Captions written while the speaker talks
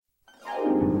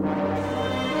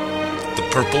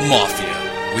Purple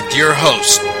Mafia with your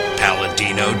host,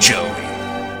 Paladino Joey.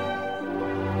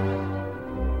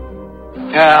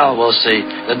 Well, we'll see.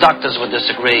 The doctors would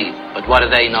disagree, but what do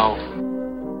they know?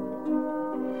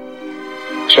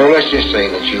 So let's just say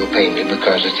that you'll pay me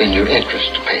because it's in your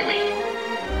interest to pay me.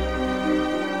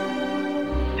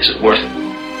 Is it worth it?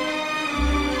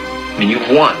 I mean, you've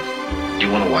won. Do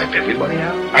you want to wipe everybody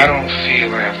out? I don't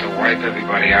feel I have to wipe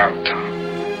everybody out, Tom.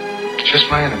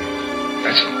 Just my enemy.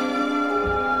 That's all.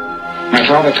 My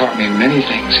father taught me many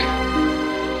things.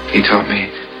 He taught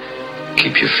me,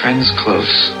 keep your friends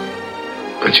close,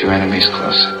 but your enemies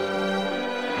closer.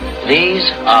 These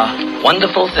are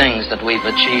wonderful things that we've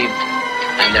achieved,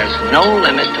 and there's no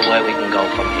limit to where we can go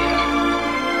from here.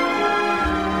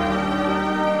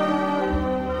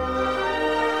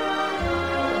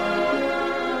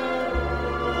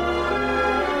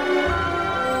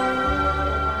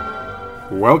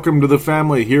 Welcome to the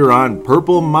family here on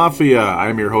Purple Mafia.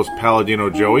 I'm your host,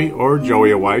 Paladino Joey, or Joey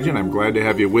Awajan. I'm glad to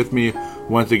have you with me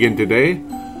once again today.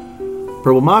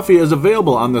 Purple Mafia is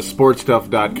available on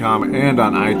thesportstuff.com and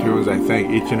on iTunes. I thank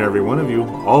each and every one of you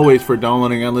always for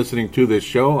downloading and listening to this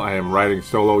show. I am riding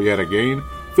solo yet again.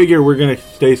 Figure we're going to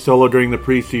stay solo during the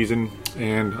preseason.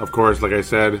 And, of course, like I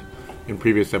said in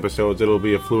previous episodes, it'll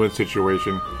be a fluid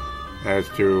situation as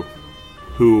to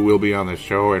who will be on the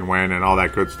show and when and all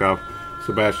that good stuff.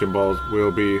 Sebastian Balls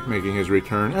will be making his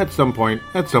return at some point.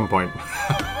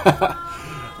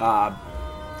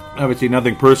 Obviously,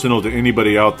 nothing personal to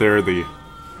anybody out there. The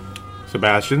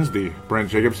Sebastians, the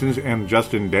Brent Jacobsons, and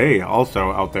Justin Day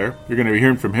also out there. You're going to be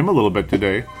hearing from him a little bit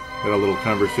today. Had a little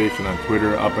conversation on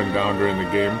Twitter up and down during the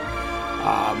game.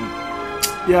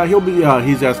 He'll be.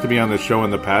 He's asked to be on the show in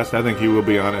the past. I think he will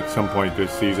be on at some point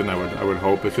this season. I would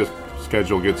hope. It's just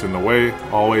schedule gets in the way.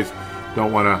 Always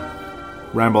don't want to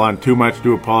ramble on too much.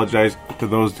 Do apologize to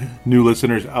those new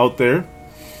listeners out there.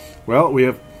 Well, we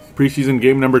have preseason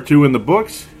game number 2 in the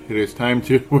books. It is time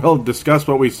to, discuss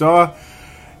what we saw.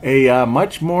 A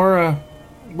much better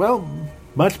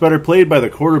played by the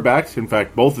quarterbacks. In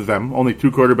fact, both of them. Only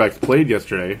 2 quarterbacks played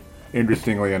yesterday,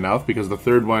 interestingly enough, because the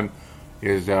third one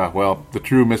is, the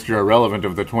true Mr. Irrelevant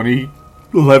of the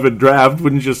 2011 draft,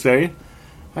 wouldn't you say?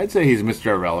 I'd say he's Mr.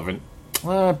 Irrelevant.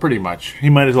 Pretty much.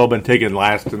 He might as well have been taken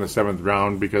last in the 7th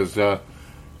round because it's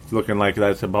looking like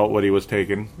that's about what he was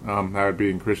taken. That would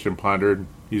be Christian Ponder.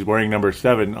 He's wearing number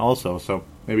 7 also, so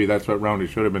maybe that's what round he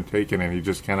should have been taken, and he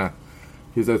just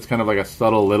that's kind of like a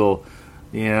subtle little,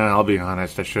 I'll be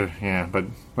honest, I should, but,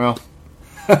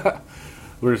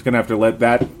 we're just going to have to let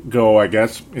that go, I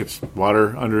guess. It's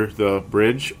water under the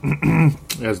bridge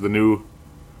as the new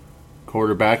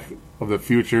quarterback of the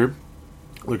future.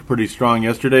 Looked pretty strong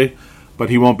yesterday, but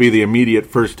he won't be the immediate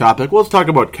first topic. Let's talk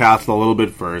about Castle a little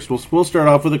bit first. We'll start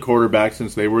off with the quarterback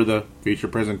since they were the feature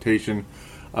presentation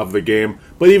of the game.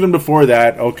 But even before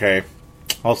that, okay,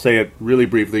 I'll say it really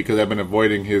briefly because I've been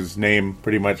avoiding his name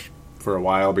pretty much for a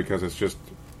while because it's just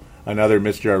another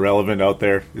Mr. Irrelevant out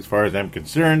there as far as I'm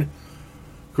concerned.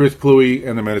 Chris Kluwe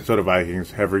and the Minnesota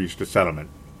Vikings have reached a settlement.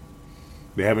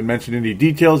 They haven't mentioned any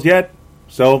details yet,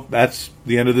 so that's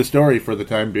the end of the story for the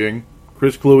time being.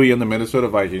 Chris Kluwe and the Minnesota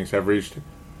Vikings have reached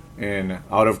an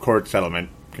out-of-court settlement.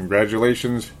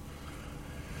 Congratulations,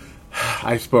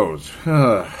 I suppose.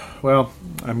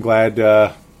 I'm glad,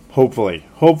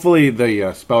 hopefully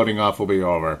the spouting off will be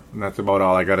over. And that's about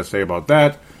all I got to say about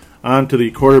that. On to the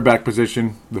quarterback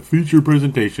position, the feature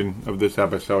presentation of this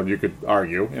episode, you could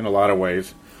argue, in a lot of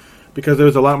ways. Because there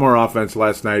was a lot more offense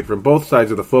last night from both sides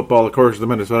of the football. Of course, the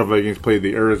Minnesota Vikings played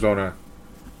the Arizona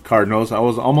Cardinals. I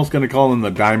was almost going to call them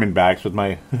the Diamondbacks with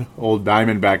my old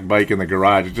Diamondback bike in the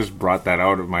garage. It just brought that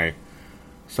out of my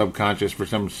subconscious for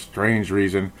some strange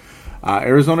reason.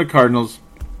 Arizona Cardinals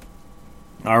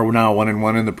are now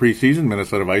 1-1 in the preseason.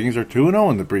 Minnesota Vikings are 2-0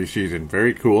 in the preseason.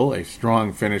 Very cool. A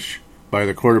strong finish by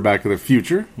the quarterback of the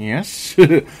future. Yes.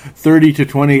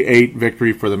 30-28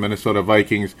 victory for the Minnesota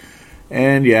Vikings.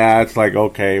 And it's like,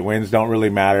 okay, wins don't really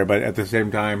matter, but at the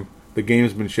same time, the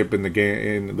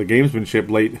gamesmanship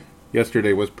late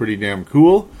yesterday was pretty damn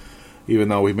cool. Even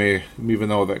though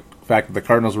the fact that the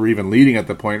Cardinals were even leading at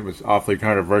the point was awfully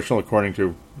controversial, according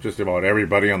to just about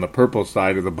everybody on the purple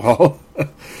side of the ball.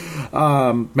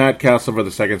 Matt Castle for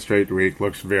the second straight week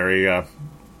looks very,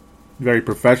 very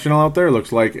professional out there.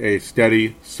 Looks like a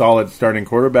steady, solid starting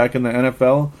quarterback in the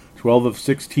NFL. 12 of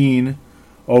 16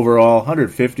 overall,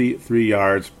 153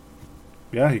 yards.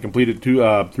 Yeah, he completed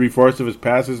 3/4 of his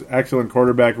passes. Excellent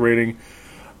quarterback rating.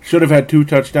 Should have had 2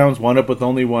 touchdowns, wound up with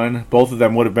only 1. Both of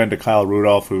them would have been to Kyle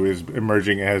Rudolph, who is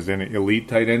emerging as an elite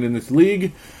tight end in this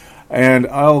league. And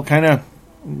I'll kind of,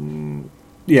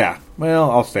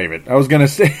 I'll save it. I was going to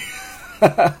say,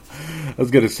 I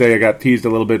was going to say I got teased a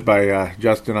little bit by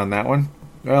Justin on that one.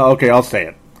 Well, okay, I'll say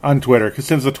it on Twitter. Because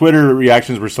since the Twitter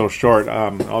reactions were so short,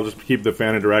 I'll just keep the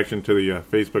fan interaction to the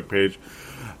Facebook page.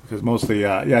 Because mostly,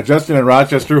 Justin in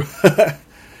Rochester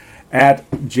at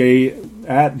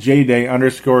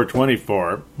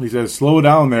JDay_24. He says, slow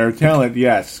down there. Talent,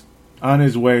 yes. On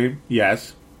his way,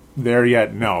 yes. There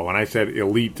yet, no. And I said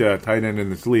elite tight end in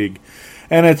this league.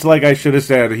 And it's like I should have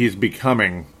said he's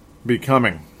becoming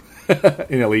an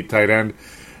elite tight end.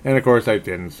 And, of course, I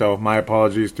didn't. So my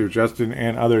apologies to Justin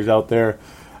and others out there.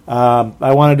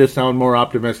 I wanted to sound more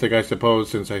optimistic, I suppose,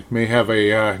 since I may have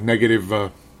a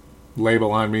negative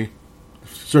label on me.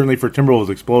 Certainly for Timberwolves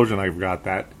Explosion, I've got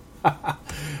that.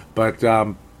 But,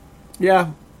 Kyle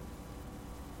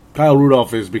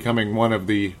Rudolph is becoming one of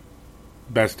the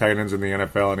best tight ends in the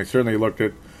NFL, and he certainly looked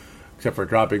at, except for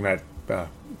dropping that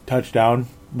touchdown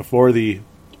before the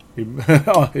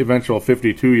eventual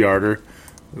 52-yarder,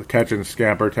 the catch and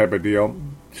scamper type of deal.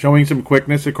 Showing some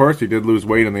quickness, of course. He did lose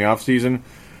weight in the offseason.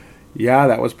 Yeah,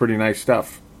 that was pretty nice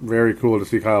stuff. Very cool to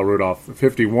see Kyle Rudolph.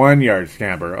 51-yard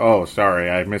scamper. Oh, sorry,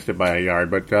 I missed it by a yard.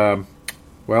 But,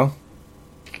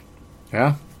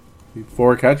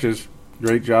 4 catches.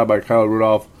 Great job by Kyle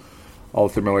Rudolph,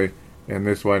 ultimately, in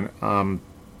this one.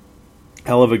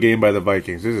 Hell of a game by the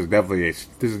Vikings. This is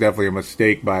definitely a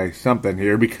mistake by something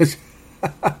here because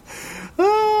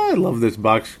I love this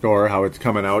box score, how it's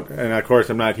coming out. And, of course,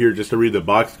 I'm not here just to read the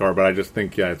box score, but I just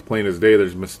think, it's plain as day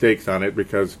there's mistakes on it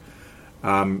because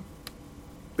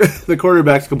the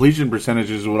quarterback's completion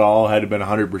percentages would all have been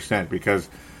 100% because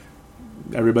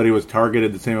everybody was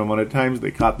targeted the same amount of times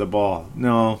they caught the ball.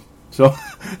 No. So,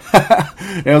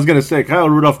 I was going to say, Kyle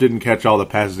Rudolph didn't catch all the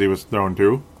passes he was thrown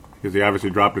to because he obviously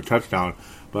dropped a touchdown.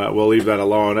 But we'll leave that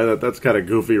alone. That's kind of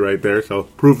goofy right there. So,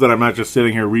 proof that I'm not just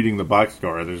sitting here reading the box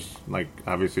score. There's,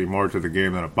 obviously more to the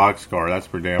game than a box score. That's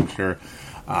for damn sure.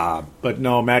 But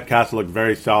no, Matt Castle looked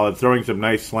very solid, throwing some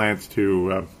nice slants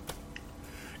to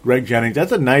Greg Jennings.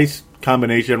 That's a nice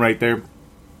combination right there.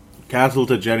 Castle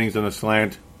to Jennings on a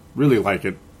slant. Really like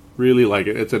it. Really like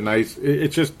it. It's a nice...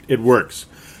 It works.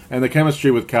 And the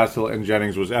chemistry with Castle and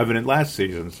Jennings was evident last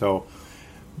season. So,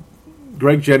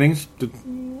 Greg Jennings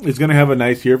is going to have a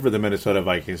nice year for the Minnesota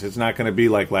Vikings. It's not going to be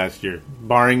like last year.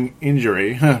 Barring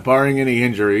injury, barring any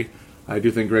injury, I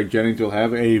do think Greg Jennings will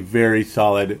have a very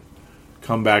solid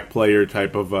comeback player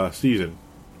type of season.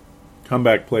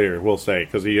 Comeback player, we'll say.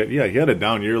 Because he had a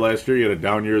down year last year. He had a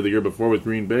down year the year before with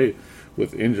Green Bay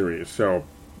with injuries. So,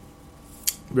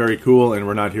 very cool. And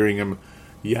we're not hearing him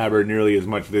yabber nearly as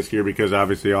much this year because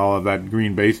obviously all of that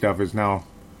Green Bay stuff is now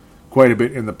quite a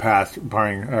bit in the past,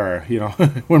 when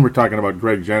we're talking about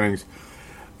Greg Jennings.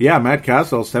 Yeah, Matt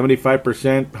Castle,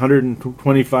 75%,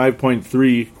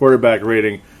 125.3 quarterback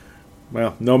rating.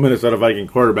 Well, no Minnesota Viking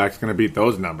quarterback's going to beat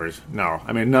those numbers. No,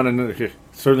 I mean,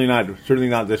 certainly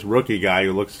not this rookie guy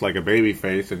who looks like a baby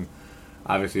face, and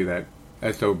obviously that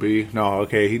SOB. No,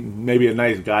 okay, he may be a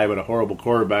nice guy, but a horrible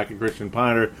quarterback, Christian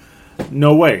Ponder.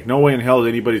 No way in hell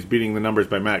anybody's beating the numbers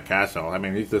by Matt Castle. I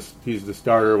mean, he's the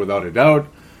starter without a doubt.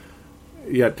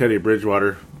 Yeah, Teddy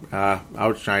Bridgewater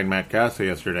outshined Matt Castle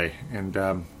yesterday,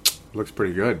 and looks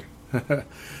pretty good.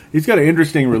 He's got an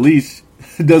interesting release,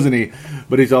 doesn't he?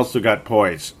 But he's also got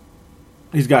poise.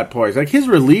 He's got poise. Like his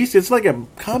release, it's like a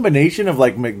combination of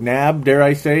like McNabb, dare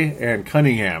I say, and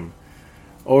Cunningham,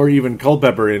 or even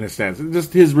Culpepper in a sense.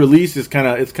 Just his release is kind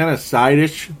of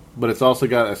side-ish, but it's also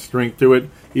got a strength to it.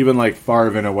 Even like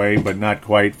Favre in a way, but not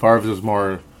quite. Favre's is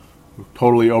more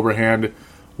totally overhand.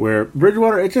 Where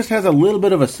Bridgewater, it just has a little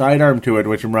bit of a sidearm to it,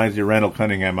 which reminds you of Randall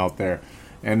Cunningham out there.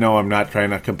 And no, I'm not trying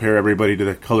to compare everybody to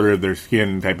the color of their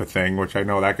skin type of thing, which I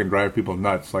know that can drive people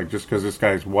nuts. Like, just because this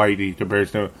guy's white, he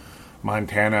compares to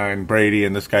Montana and Brady,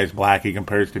 and this guy's black, he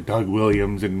compares to Doug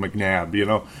Williams and McNabb,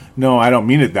 No, I don't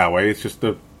mean it that way. It's just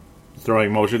the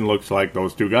throwing motion looks like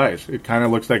those two guys. It kind of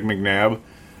looks like McNabb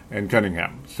and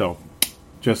Cunningham. So,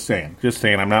 just saying.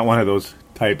 I'm not one of those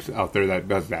types out there that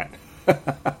does that.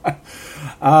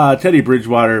 Teddy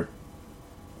Bridgewater,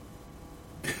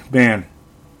 man,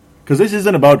 because this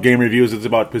isn't about game reviews, it's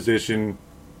about position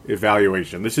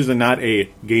evaluation. This is not a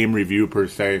game review per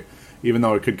se, even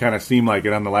though it could kind of seem like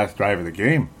it on the last drive of the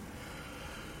game.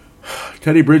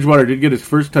 Teddy Bridgewater did get his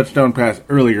first touchdown pass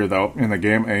earlier, though, in the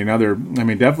game.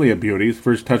 Definitely a beauty. His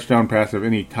first touchdown pass of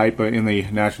any type in the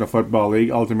National Football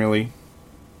League, ultimately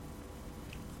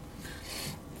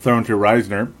thrown to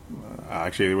Reisner.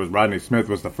 Actually, it was Rodney Smith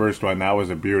was the first one. That was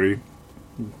a beauty.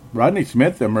 Rodney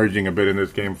Smith emerging a bit in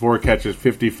this game. 4 catches,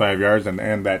 55 yards,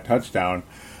 and that touchdown.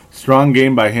 Strong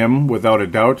game by him, without a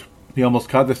doubt. He almost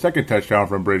caught the second touchdown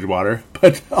from Bridgewater.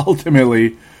 But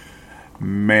ultimately,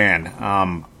 man.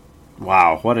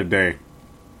 Wow, what a day.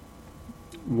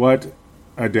 What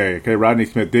a day. Okay, Rodney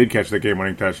Smith did catch the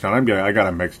game-winning touchdown. I got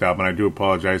it mixed up, and I do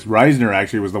apologize. Reisner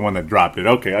actually was the one that dropped it.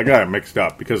 Okay, I got it mixed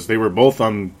up because they were both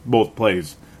on both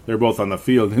plays. They're both on the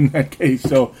field in that case.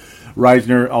 So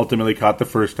Reisner ultimately caught the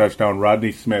first touchdown.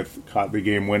 Rodney Smith caught the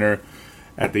game winner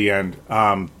at the end.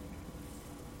 And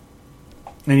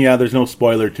yeah, there's no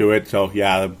spoiler to it. So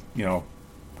yeah,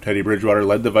 Teddy Bridgewater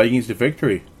led the Vikings to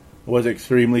victory. It was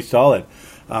extremely solid.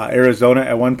 Arizona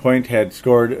at one point had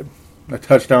scored a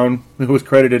touchdown. It was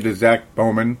credited to Zach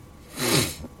Bowman.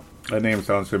 That name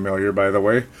sounds familiar, by the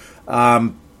way.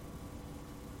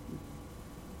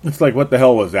 It's like, what the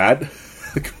hell was that?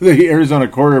 The Arizona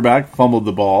quarterback fumbled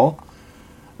the ball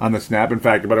on the snap. In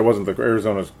fact, but it wasn't the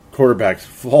Arizona's quarterback's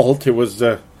fault. It was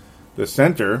the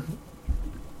center.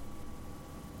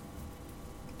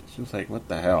 It's just like, what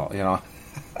the hell,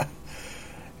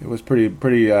 It was pretty.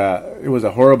 It was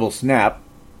a horrible snap,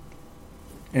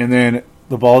 and then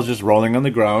the ball's just rolling on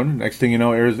the ground. Next thing you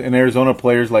know, Arizona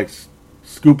players like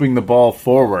scooping the ball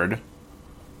forward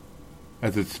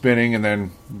as it's spinning, and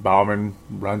then Bauman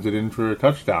runs it in for a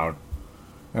touchdown.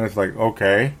 And it's like,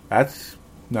 okay, that's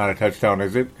not a touchdown,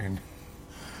 is it? And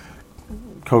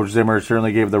Coach Zimmer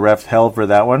certainly gave the refs hell for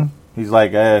that one. He's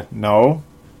like, no,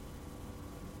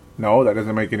 that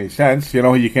doesn't make any sense.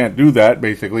 You can't do that,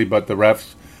 basically. But the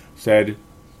refs said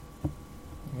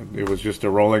it was just a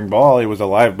rolling ball. It was a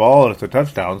live ball, and it's a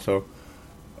touchdown. So,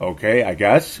 okay, I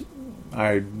guess.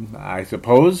 I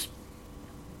suppose.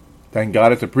 Thank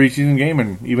God it's a preseason game,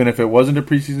 and even if it wasn't a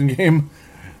preseason game,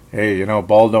 hey,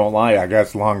 ball don't lie, I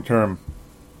guess, long term,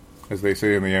 as they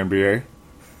say in the NBA.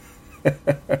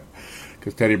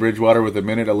 Because Teddy Bridgewater with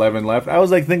 1:11 left, I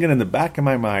was like thinking in the back of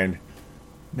my mind,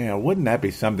 man, wouldn't that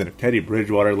be something if Teddy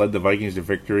Bridgewater led the Vikings to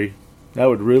victory? That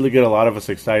would really get a lot of us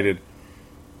excited.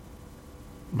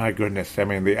 My goodness,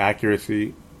 the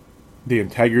accuracy, the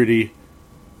integrity,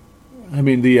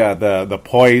 the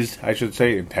poise, I should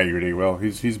say, integrity. Well,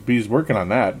 he's working on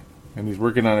that, and he's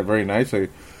working on it very nicely.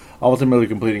 Ultimately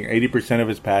completing 80% of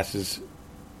his passes.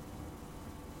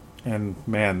 And,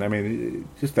 man,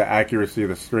 just the accuracy,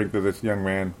 the strength of this young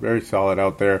man. Very solid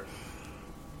out there.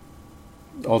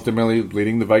 Ultimately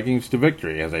leading the Vikings to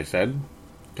victory, as I said.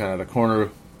 Kind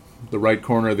of the right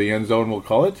corner of the end zone, we'll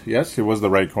call it. Yes, it was the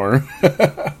right corner.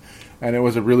 And it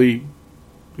was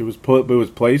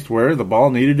placed where the ball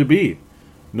needed to be.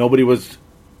 Nobody was...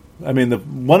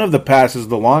 one of the passes,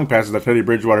 the long passes that Teddy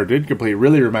Bridgewater did complete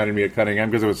really reminded me of Cunningham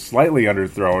because it was slightly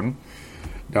underthrown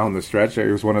down the stretch.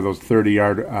 It was one of those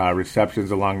 30-yard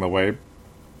receptions along the way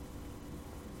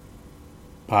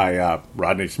by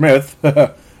Rodney Smith.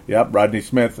 Yep, Rodney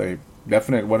Smith, a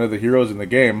definite one of the heroes in the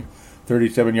game.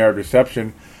 37-yard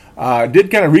reception. Did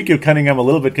kind of reek of Cunningham a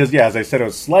little bit because, yeah, as I said, it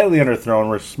was slightly underthrown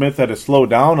where Smith had to slow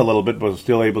down a little bit but was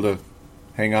still able to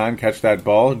hang on, catch that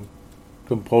ball,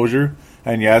 composure.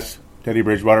 And yes, Teddy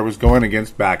Bridgewater was going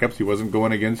against backups. He wasn't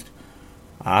going against,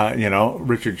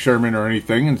 Richard Sherman or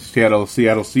anything in Seattle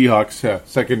Seahawks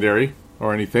secondary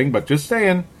or anything. But just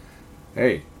saying,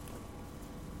 hey,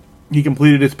 he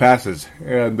completed his passes,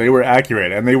 and they were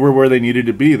accurate, and they were where they needed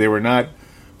to be. They were not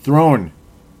thrown,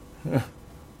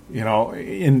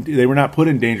 they were not put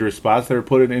in dangerous spots. They were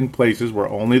put in places where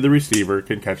only the receiver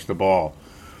can catch the ball.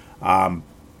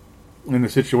 In the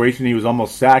situation, he was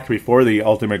almost sacked before the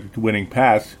ultimate winning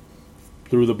pass.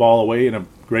 Threw the ball away in a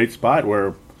great spot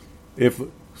where, if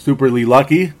superly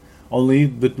lucky, only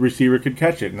the receiver could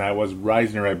catch it. And that was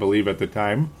Reisner, I believe, at the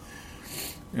time.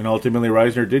 And ultimately,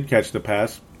 Reisner did catch the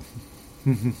pass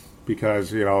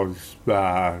because,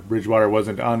 Bridgewater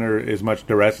wasn't under as much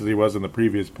duress as he was in the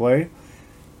previous play.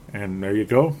 And there you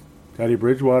go. Teddy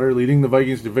Bridgewater leading the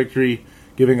Vikings to victory,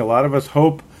 giving a lot of us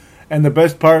hope. And the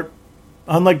best part,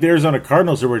 unlike the Arizona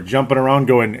Cardinals who were jumping around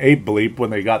going ape bleep when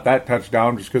they got that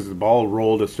touchdown just because the ball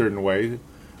rolled a certain way,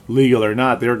 legal or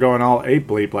not, they were going all ape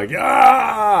bleep like,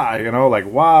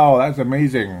 wow, that's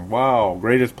amazing. Wow,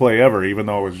 greatest play ever, even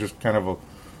though it was just kind of a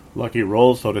lucky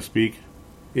roll, so to speak,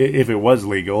 if it was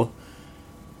legal.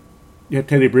 Yet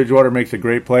Teddy Bridgewater makes a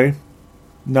great play.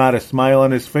 Not a smile on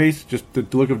his face, just the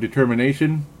look of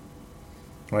determination.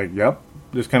 Like, yep.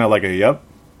 Just kind of like a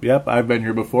yep, I've been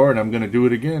here before and I'm going to do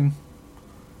it again.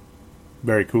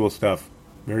 Very cool stuff.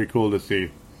 Very cool to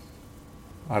see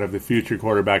out of the future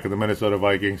quarterback of the Minnesota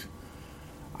Vikings.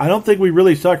 I don't think we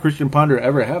really saw Christian Ponder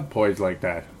ever have poise like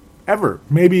that. Ever.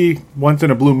 Maybe once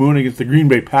in a blue moon against the Green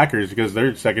Bay Packers because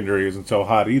their secondary isn't so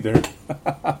hot either.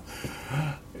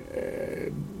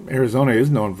 Arizona is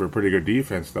known for a pretty good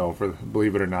defense, though,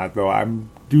 believe it or not, though. I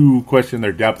do question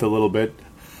their depth a little bit.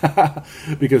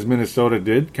 because Minnesota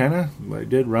did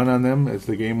run on them as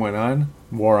the game went on,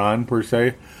 wore on per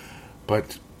se.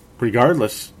 But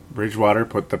regardless, Bridgewater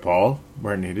put the ball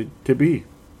where it needed to be.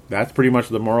 That's pretty much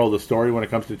the moral of the story when it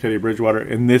comes to Teddy Bridgewater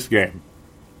in this game.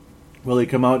 Will he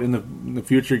come out in the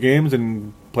future games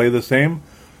and play the same?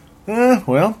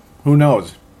 Well, who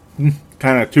knows?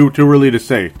 Kind of too early to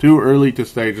say. Too early to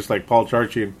say, just like Paul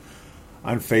Charchian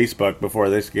on Facebook before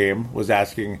this game was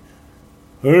asking,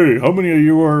 hey, how many of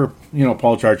you are,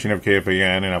 Paul Charchian of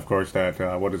KFAN, and of course that,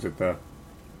 the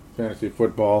Fantasy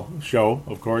Football Show,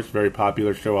 of course, very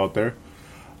popular show out there.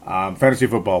 Fantasy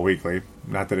Football Weekly.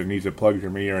 Not that it needs a plug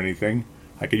from me or anything.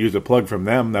 I could use a plug from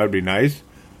them. That would be nice.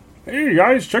 Hey,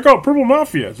 guys, check out Purple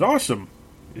Mafia. It's awesome.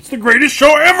 It's the greatest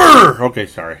show ever! Okay,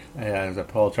 sorry. Yeah, it's a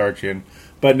Paul Charchian.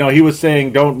 But no, he was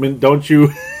saying, don't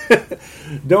you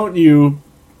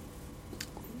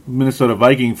Minnesota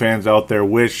Viking fans out there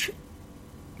wish,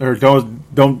 or don't,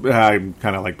 I'm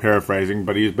kind of like paraphrasing,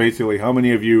 but he's basically, how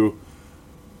many of you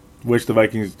wish the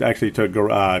Vikings actually took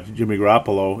Jimmy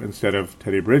Garoppolo instead of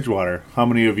Teddy Bridgewater? How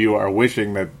many of you are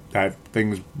wishing that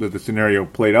the scenario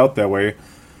played out that way?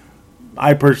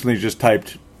 I personally just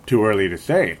typed too early to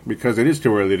say, because it is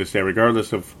too early to say,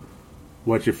 regardless of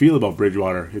what you feel about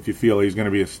Bridgewater. If you feel he's going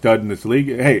to be a stud in this league,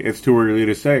 hey, it's too early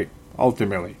to say,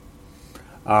 ultimately.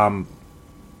 Yeah,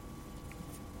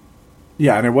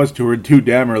 and it was too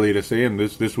damn early to say, and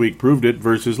this week proved it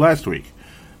versus last week.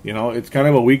 It's kind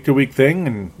of a week-to-week thing,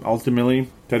 and ultimately,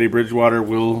 Teddy Bridgewater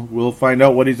will find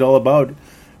out what he's all about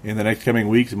in the next coming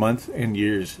weeks, months, and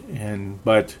years.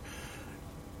 But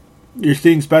you're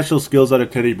seeing special skills out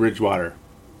of Teddy Bridgewater.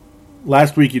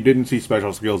 Last week, you didn't see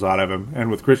special skills out of him,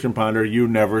 and with Christian Ponder, you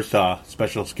never saw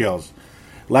special skills.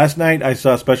 Last night, I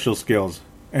saw special skills,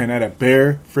 and at a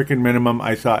bare freaking minimum,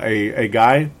 I saw a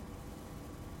guy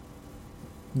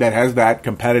that has that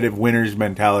competitive winner's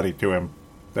mentality to him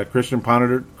that Christian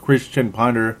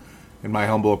Ponder, in my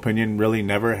humble opinion, really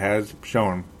never has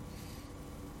shown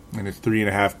in his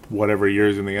 3.5 whatever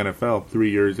years in the NFL.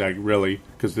 3 years, really,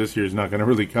 because this year's not going to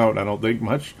really count, I don't think,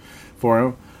 much for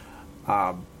him.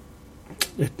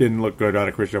 It didn't look good out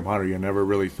of Christian Ponder. You never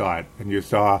really saw it. And you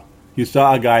saw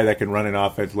a guy that can run an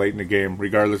offense late in the game,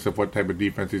 regardless of what type of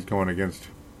defense he's going against.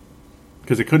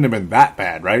 Because it couldn't have been that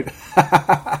bad, right?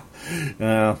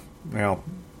 Well,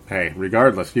 hey,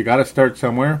 regardless, you got to start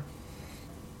somewhere.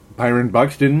 Byron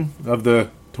Buxton of the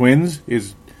Twins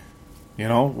is,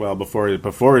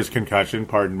 before his concussion,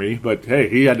 pardon me, but hey,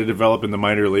 he had to develop in the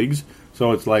minor leagues.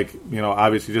 So it's like,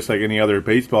 obviously just like any other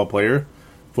baseball player,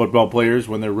 football players,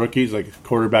 when they're rookies, like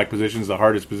quarterback position is the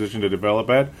hardest position to develop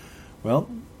at. Well,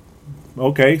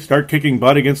 okay, start kicking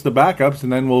butt against the backups,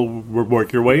 and then we'll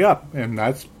work your way up. And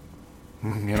that's,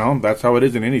 that's how it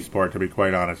is in any sport, to be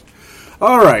quite honest.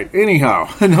 All right,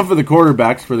 anyhow, enough of the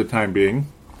quarterbacks for the time being,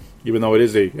 even though it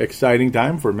is a exciting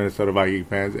time for Minnesota Viking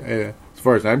fans, as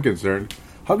far as I'm concerned.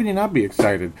 How can you not be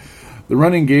excited? The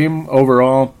running game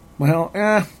overall,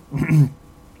 I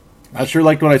sure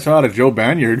liked what I saw out of Joe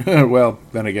Banyard. Well,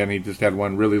 then again, he just had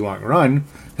one really long run.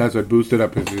 That's what boosted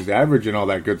up his average and all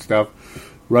that good stuff.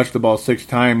 Rushed the ball 6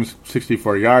 times,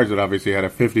 64 yards. It obviously had a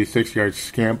 56-yard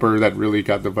scamper that really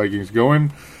got the Vikings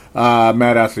going.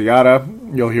 Matt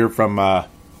Asiata, you'll hear from our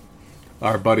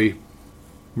buddy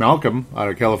Malcolm out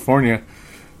of California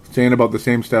saying about the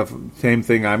same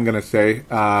thing I'm going to say.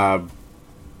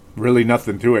 Really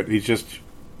nothing to it.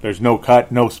 There's no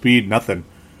cut, no speed, nothing.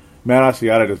 Matt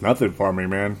Asiata does nothing for me,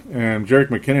 man. And Jerick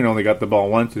McKinnon only got the ball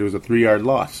once. It was a 3-yard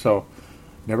loss, so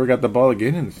never got the ball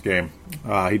again in this game.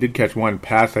 He did catch one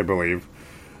pass, I believe.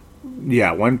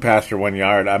 Yeah, one pass for 1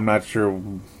 yard. I'm not sure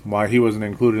why he wasn't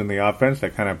included in the offense.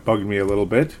 That kind of bugged me a little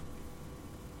bit.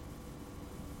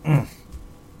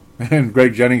 And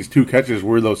Greg Jennings' 2 catches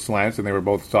were those slants, and they were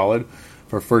both solid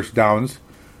for first downs.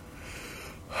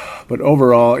 But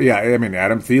overall, yeah, I mean,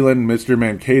 Adam Thielen, Mr.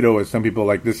 Mankato, as some people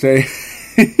like to say,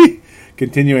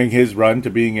 continuing his run to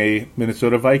being a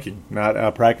Minnesota Viking. Not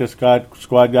a practice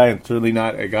squad guy, and certainly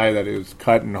not a guy that is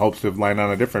cut in hopes of land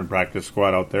on a different practice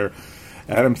squad out there.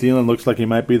 Adam Thielen looks like he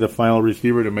might be the final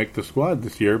receiver to make the squad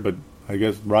this year, but I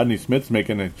guess Rodney Smith's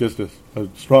making just a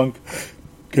strong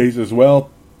case as well.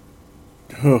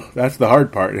 That's the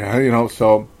hard part,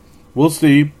 so we'll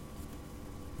see.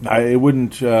 It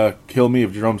wouldn't kill me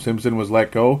if Jerome Simpson was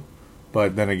let go,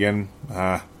 but then again,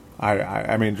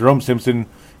 I mean, Jerome Simpson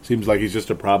seems like he's just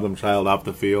a problem child off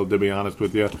the field, to be honest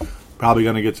with you. Probably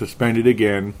going to get suspended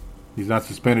again. He's not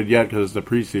suspended yet because it's the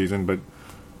preseason, but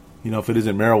if it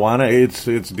isn't marijuana, it's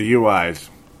DUIs,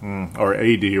 or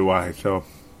a DUI, so,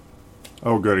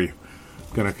 oh goody.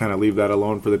 going to kind of leave that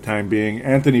alone for the time being.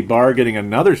 Anthony Barr getting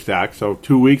another sack. So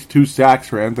 2 weeks, 2 sacks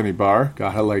for Anthony Barr.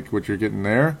 Gotta like what you're getting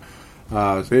there.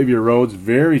 Xavier Rhodes,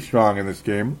 very strong in this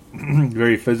game.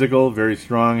 Very physical, very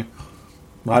strong.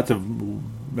 Lots of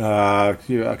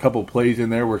a couple plays in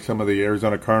there where some of the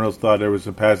Arizona Cardinals thought there was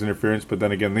some pass interference, but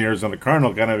then again, the Arizona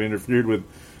Cardinal kind of interfered with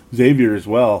Xavier as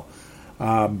well.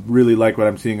 Really like what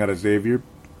I'm seeing out of Xavier.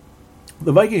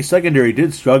 The Vikings secondary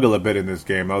did struggle a bit in this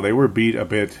game, though. They were beat a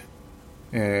bit,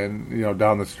 and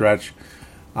down the stretch.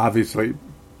 Obviously,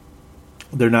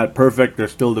 they're not perfect. They're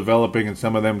still developing, and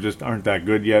some of them just aren't that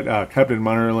good yet. Captain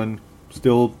Munnerlyn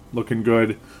still looking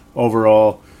good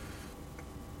overall.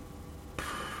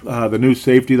 The new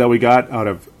safety that we got out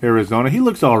of Arizona, he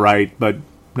looks all right, but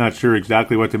not sure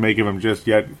exactly what to make of him just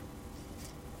yet.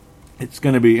 It's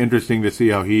going to be interesting to see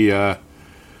how he,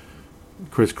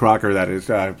 Chris Crocker, that is,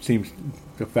 seems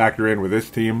to factor in with this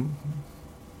team.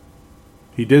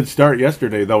 He did start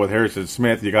yesterday, though, with Harrison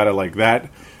Smith. You got to like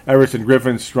that. Everson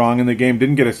Griffin, strong in the game.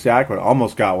 Didn't get a sack, but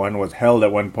almost got one. Was held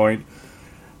at one point.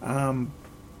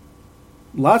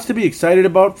 Lots to be excited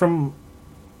about from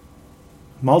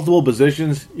multiple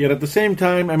positions. Yet at the same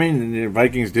time, the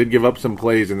Vikings did give up some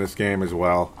plays in this game as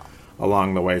well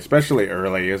along the way, especially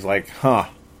early. It's like,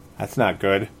 that's not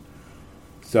good.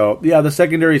 So, yeah, the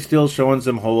secondary is still showing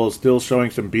some holes, still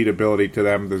showing some beatability to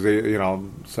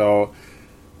them. So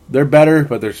they're better,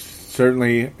 but there's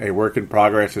certainly a work in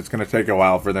progress. It's going to take a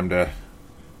while for them to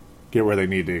get where they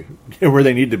need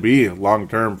to be long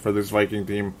term for this Viking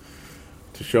team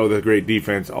to show the great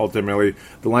defense. Ultimately,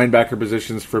 the linebacker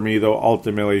positions for me, though,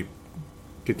 ultimately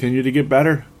continue to get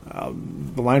better.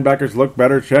 The linebackers look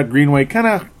better. Chad Greenway kind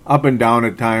of up and down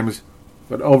at times,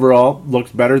 but overall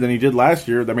looks better than he did last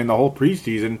year. The whole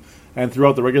preseason and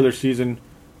throughout the regular season,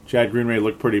 Chad Greenway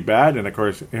looked pretty bad, and of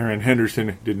course, Aaron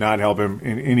Henderson did not help him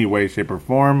in any way, shape, or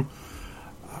form.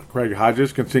 Craig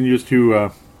Hodges continues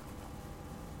to...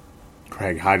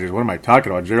 Craig Hodges, what am I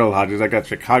talking about? Gerald Hodges. I got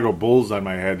Chicago Bulls on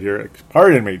my head here.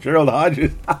 Pardon me, Gerald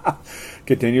Hodges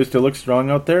continues to look strong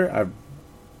out there.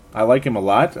 I like him a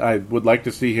lot. I would like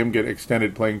to see him get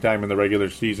extended playing time in the regular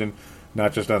season,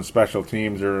 not just on special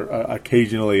teams or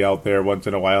occasionally out there once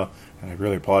in a while. And I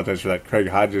really apologize for that Craig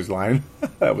Hodges line.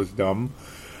 That was dumb.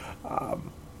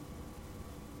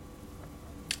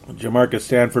 Jamarcus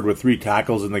Stanford with 3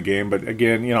 tackles in the game, but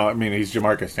again, he's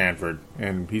Jamarcus Stanford,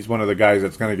 and he's one of the guys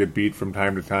that's going to get beat from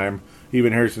time to time.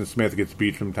 Even Harrison Smith gets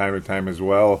beat from time to time as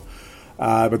well.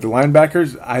 But the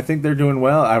linebackers, I think they're doing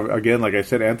well. Again, like I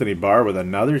said, Anthony Barr with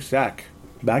another sack.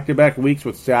 Back-to-back weeks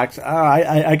with sacks.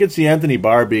 I could see Anthony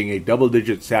Barr being a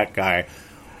double-digit sack guy.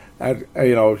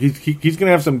 He's going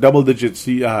to have some double-digit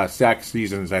sack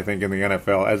seasons, I think, in the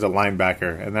NFL as a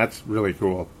linebacker, and that's really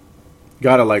cool.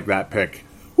 Gotta like that pick.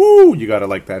 Woo! You gotta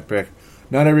like that pick.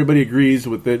 Not everybody agrees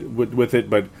with it,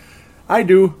 but I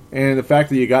do. And the fact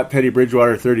that you got Teddy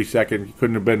Bridgewater 32nd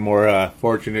couldn't have been more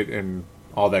fortunate and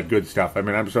all that good stuff.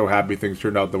 I'm so happy things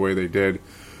turned out the way they did.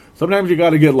 Sometimes you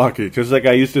gotta get lucky. Just like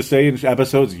I used to say in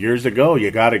episodes years ago,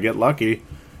 you gotta get lucky.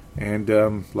 And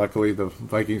luckily the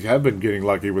Vikings have been getting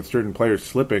lucky with certain players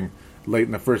slipping late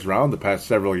in the first round the past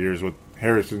several years. With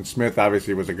Harrison Smith,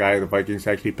 obviously, was a guy the Vikings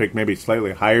actually picked maybe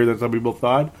slightly higher than some people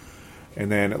thought. And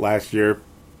then last year,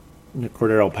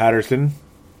 Cordero Patterson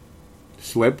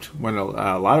slipped when a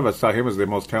lot of us saw him as the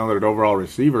most talented overall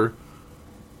receiver.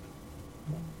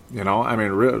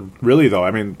 Really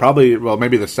though, probably,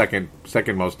 maybe the second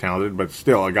most talented, but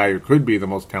still a guy who could be the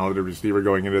most talented receiver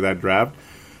going into that draft.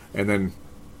 And then,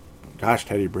 gosh,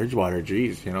 Teddy Bridgewater,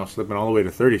 slipping all the way to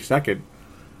 32nd.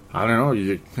 I don't know.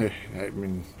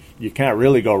 You can't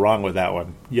really go wrong with that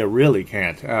one. You really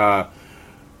can't.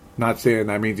 Not saying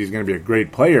that means he's going to be a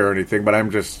great player or anything, but I'm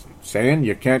just saying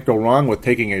you can't go wrong with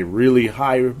taking a really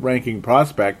high-ranking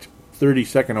prospect,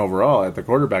 32nd overall at the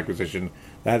quarterback position.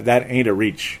 That ain't a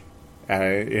reach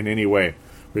in any way.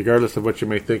 Regardless of what you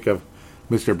may think of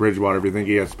Mr. Bridgewater, if you think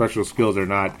he has special skills or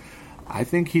not, I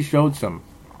think he showed some.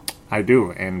 I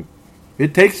do, and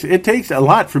it takes a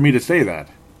lot for me to say that.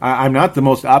 I'm not the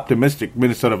most optimistic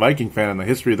Minnesota Viking fan in the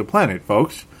history of the planet,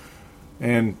 folks.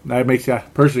 And that makes,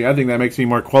 personally, I think that makes me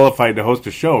more qualified to host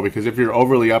a show, because if you're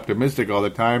overly optimistic all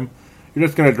the time, you're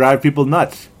just going to drive people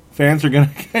nuts. Fans are going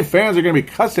to be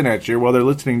cussing at you while they're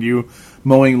listening to you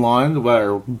mowing lawns,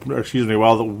 while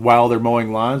they're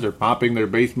mowing lawns or mopping their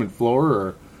basement floor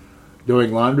or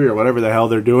doing laundry or whatever the hell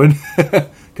they're doing.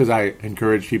 Because I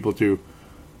encourage people to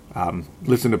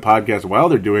listen to podcasts while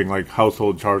they're doing like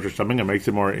household chores or something. It makes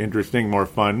it more interesting, more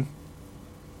fun,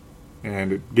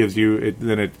 and it gives you it.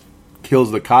 Then it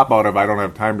kills the cop out of I don't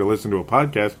have time to listen to a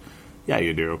podcast. Yeah,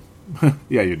 you do.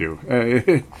 Yeah, you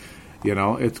do.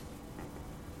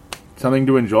 something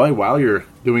to enjoy while you're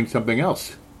doing something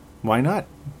else. Why not?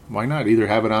 Why not? Either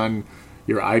have it on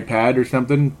your iPad or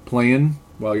something, playing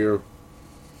while you're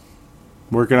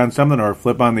working on something, or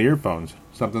flip on the earphones,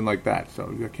 something like that.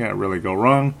 So you can't really go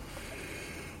wrong.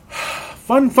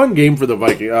 Fun game for the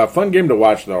Vikings. Fun game to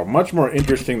watch, though. Much more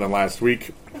interesting than last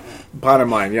week. Bottom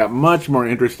line, yeah, much more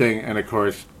interesting. And, of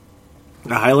course,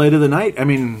 the highlight of the night. I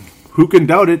mean, who can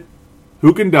doubt it?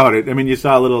 Who can doubt it? I mean, you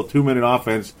saw a little 2-minute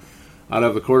offense out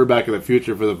of the quarterback of the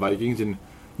future for the Vikings, and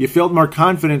you felt more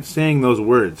confident saying those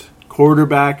words.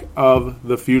 Quarterback of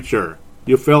the future.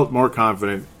 You felt more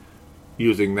confident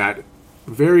using that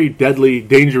very deadly,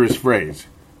 dangerous phrase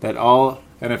that all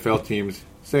NFL teams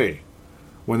say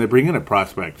when they bring in a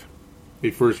prospect,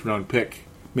 a first-round pick,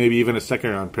 maybe even a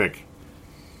second-round pick,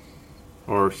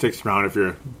 or sixth round if you're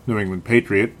a New England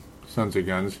Patriot, sons of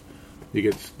guns. You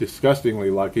get disgustingly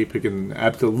lucky picking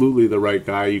absolutely the right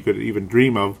guy you could even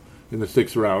dream of in the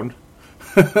 6th round.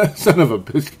 Son of a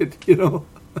biscuit, you know.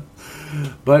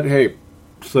 But hey,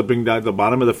 slipping down the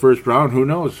bottom of the 1st round, who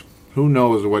knows? Who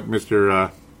knows what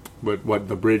what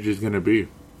the bridge is going to be?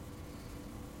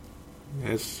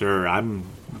 Yes, sir.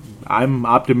 I'm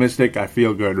optimistic. I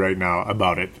feel good right now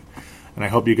about it, and I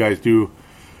hope you guys do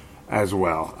as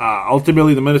well.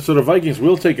 Ultimately, the Minnesota Vikings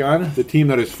will take on the team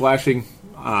that is flashing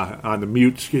on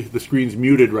the screen's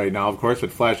muted right now, of course,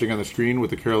 but flashing on the screen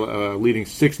with the leading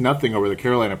 6-0 over the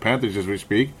Carolina Panthers as we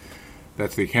speak.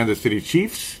 That's the Kansas City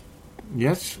Chiefs.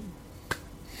 Yes.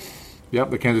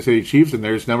 Yep, the Kansas City Chiefs, and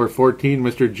there's number 14,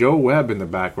 Mr. Joe Webb in the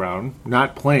background,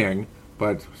 not playing,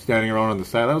 but standing around on the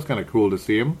side. That was kind of cool to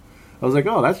see him. I was like,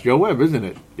 oh, that's Joe Webb, isn't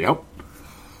it? Yep.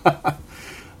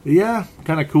 Yeah,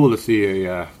 kind of cool to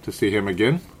see him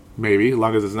again. Maybe, as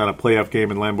long as it's not a playoff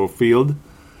game in Lambeau Field.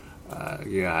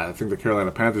 Yeah, I think the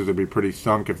Carolina Panthers would be pretty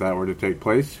sunk if that were to take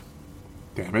place.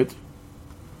 Damn it.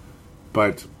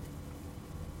 But,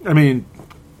 I mean,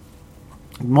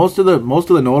 most of the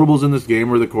notables in this game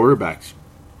were the quarterbacks.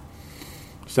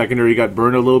 Secondary got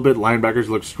burned a little bit. Linebackers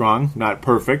looked strong. Not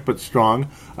perfect, but strong.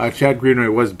 Chad Greenway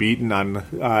was beaten on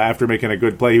after making a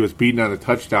good play. He was beaten on a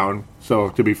touchdown. So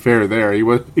to be fair, there he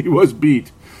was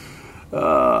beat.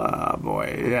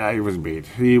 Boy, yeah, he was beat.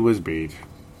 He was beat.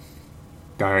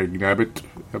 Nabbit.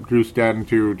 Drew Stanton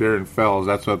to Darren Fells.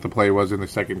 That's what the play was in the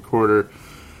 2nd quarter.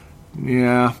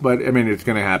 Yeah, but I mean, it's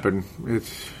going to happen.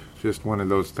 It's just one of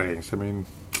those things. I mean,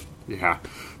 yeah.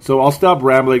 So I'll stop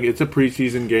rambling. It's a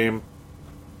preseason game.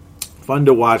 Fun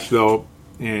to watch, though,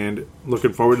 and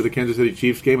looking forward to the Kansas City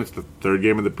Chiefs game. It's the 3rd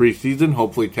game of the preseason.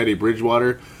 Hopefully Teddy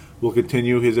Bridgewater will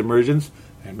continue his emergence,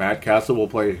 and Matt Castle will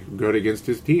play good against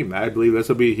his team. I believe this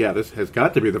has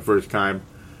got to be the first time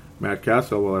Matt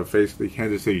Castle will have faced the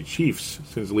Kansas City Chiefs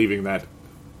since leaving that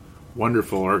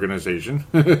wonderful organization.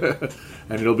 And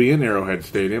it'll be in Arrowhead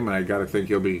Stadium, and I got to think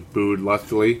he'll be booed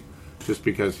lustily just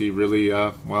because he really,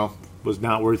 was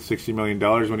not worth $60 million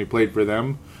when he played for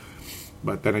them.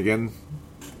 But then again,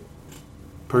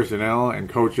 personnel and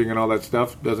coaching and all that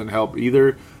stuff doesn't help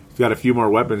either. He's got a few more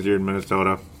weapons here in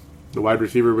Minnesota. The wide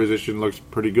receiver position looks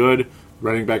pretty good.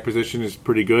 Running back position is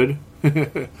pretty good.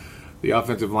 The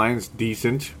offensive line's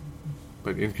decent,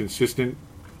 but inconsistent.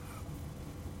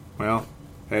 Well,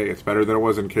 hey, it's better than it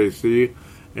was in KC,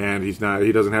 and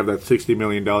he doesn't have that $60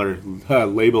 million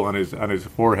label on his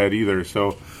forehead either.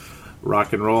 So,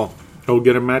 rock and roll. Go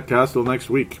get him Matt Castle next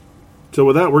week. So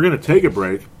with that, we're going to take a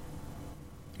break.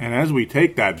 And as we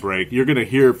take that break, you're going to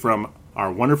hear from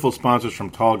our wonderful sponsors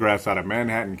from Tallgrass out of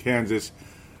Manhattan, Kansas.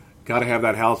 Got to have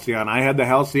that Halcyon. I had the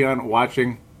Halcyon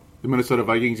watching the Minnesota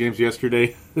Vikings games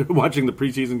yesterday, watching the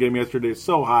preseason game yesterday.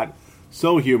 So hot,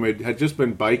 so humid. Had just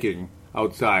been biking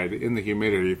outside in the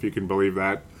humidity, if you can believe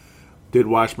that. Did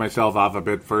wash myself off a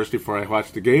bit first before I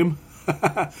watched the game.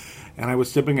 And I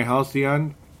was sipping a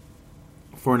Halcyon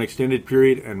for an extended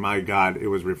period, and my God, it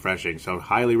was refreshing. So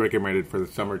highly recommended for the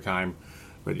summertime,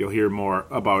 but you'll hear more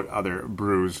about other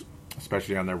brews,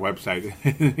 especially on their website,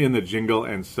 in the jingle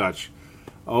and such.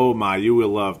 Oh my, you will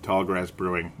love Tallgrass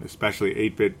Brewing, especially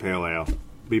 8-Bit Pale Ale.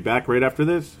 Be back right after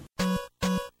this.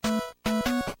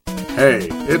 Hey,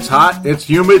 it's hot, it's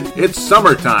humid, it's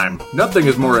summertime. Nothing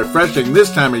is more refreshing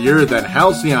this time of year than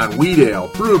Halcyon Wheat Ale,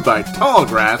 brewed by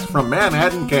Tallgrass from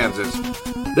Manhattan, Kansas.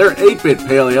 Their 8-Bit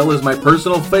Pale Ale is my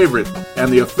personal favorite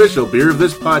and the official beer of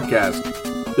this podcast.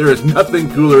 There is nothing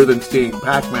cooler than seeing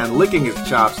Pac-Man licking his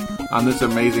chops on this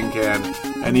amazing can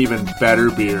and even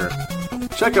better beer.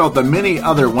 Check out the many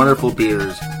other wonderful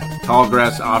beers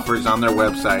Tallgrass offers on their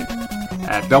website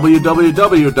at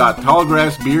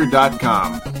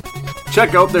www.tallgrassbeer.com.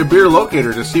 Check out their beer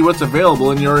locator to see what's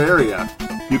available in your area.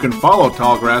 You can follow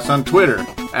Tallgrass on Twitter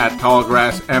at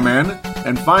TallgrassMN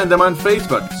and find them on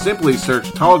Facebook. Simply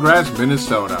search Tallgrass,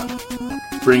 Minnesota.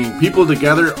 Bringing people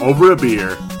together over a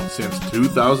beer since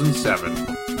 2007.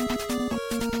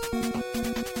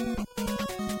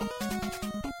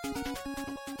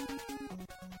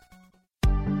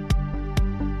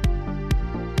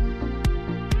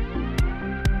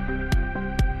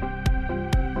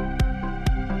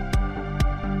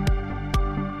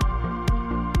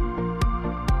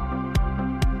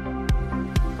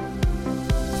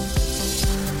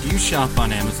 Do you shop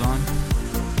on Amazon?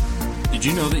 Did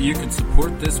you know that you can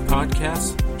support this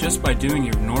podcast just by doing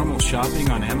your normal shopping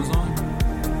on Amazon?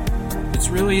 It's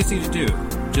really easy to do.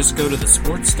 Just go to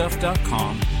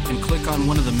thesportstuff.com and click on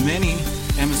one of the many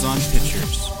Amazon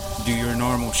pictures. Do your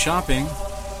normal shopping,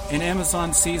 and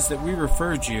Amazon sees that we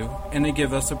referred you, and they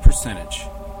give us a percentage.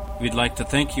 We'd like to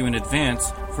thank you in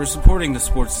advance for supporting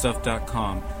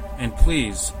thesportstuff.com, and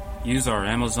please use our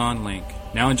Amazon link.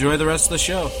 Now enjoy the rest of the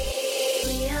show.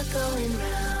 We are going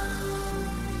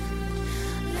round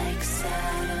like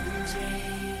Saturn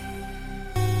III.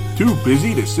 Too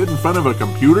busy to sit in front of a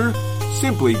computer?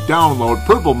 Simply download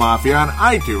Purple Mafia on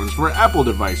iTunes for Apple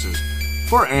devices.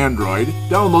 For Android,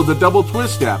 download the Double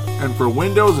Twist app, and for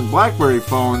Windows and BlackBerry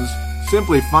phones,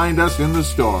 simply find us in the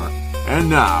store. And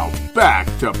now, back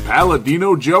to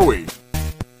Paladino Joey.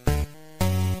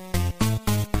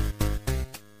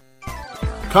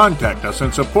 Contact us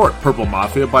and support Purple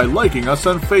Mafia by liking us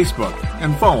on Facebook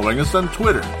and following us on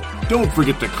Twitter. Don't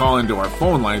forget to call into our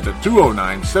phone lines at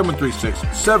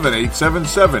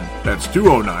 209-736-7877. That's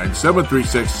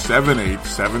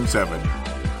 209-736-7877.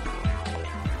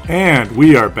 And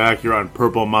we are back here on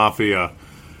Purple Mafia.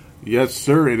 Yes,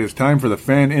 sir, it is time for the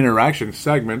fan interaction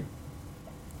segment.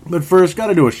 But first, got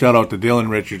to do a shout out to Dylan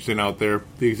Richardson out there,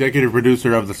 the executive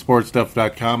producer of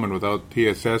thesportstuff.com, and without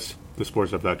TSS,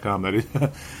 thesportstuff.com, that is,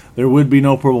 there would be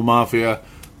no Purple Mafia.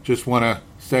 Just want to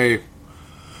say,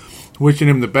 wishing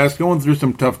him the best, going through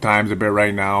some tough times a bit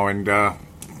right now, and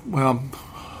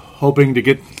hoping to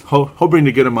get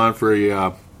him on for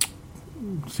a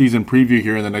season preview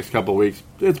here in the next couple of weeks.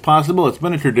 It's possible. It's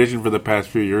been a tradition for the past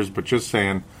few years, but just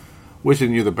saying,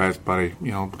 wishing you the best, buddy.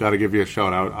 You know, got to give you a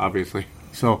shout out, obviously.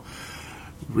 So,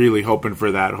 really hoping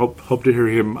for that. Hope to hear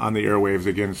him on the airwaves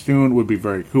again soon. Would be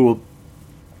very cool.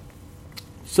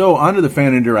 So, on to the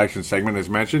fan interaction segment. As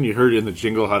mentioned, you heard in the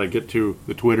jingle how to get to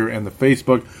the Twitter and the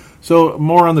Facebook. So,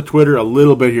 more on the Twitter a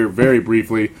little bit here, very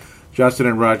briefly. Justin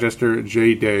and Rochester,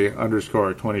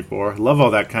 JDay_24. Love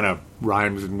how that kind of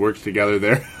rhymes and works together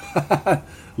there.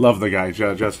 Love the guy,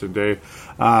 Justin Day.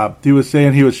 He was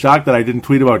saying he was shocked that I didn't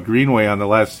tweet about Greenway on the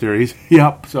last series.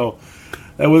 Yep, so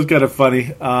that was kind of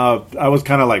funny. I was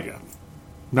kind of like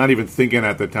not even thinking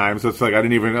at the time, so it's like I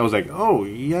was like, oh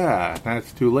yeah,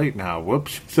 that's too late now.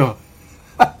 Whoops. So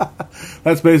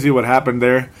that's basically what happened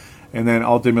there. And then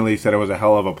ultimately he said it was a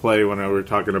hell of a play when we were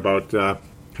talking about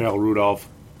Kyle Rudolph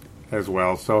as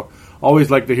well. So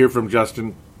always like to hear from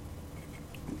Justin.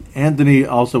 Anthony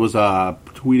also was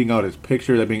tweeting out his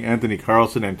picture, that being Anthony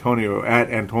Carlson,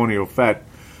 Antonio Fett,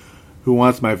 who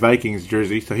wants my Vikings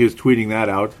jersey. So he was tweeting that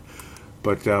out.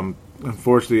 But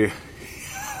unfortunately,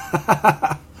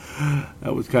 that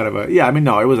was kind of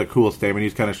it was a cool statement.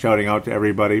 He's kind of shouting out to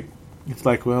everybody. It's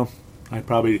like, well, I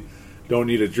probably don't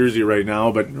need a jersey right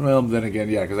now, but, well, then again,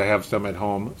 yeah, because I have some at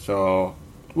home. So,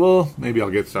 well, maybe I'll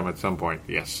get some at some point.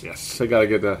 Yes. I got to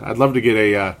get I'd love to get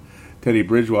a Teddy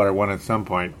Bridgewater one at some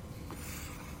point.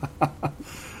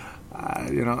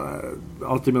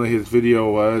 Ultimately his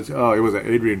video was, it was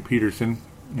Adrian Peterson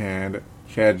and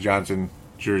Chad Johnson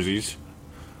jerseys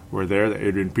were there. The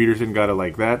Adrian Peterson got it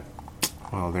like that.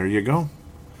 Well, there you go.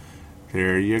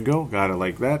 Got it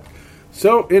like that.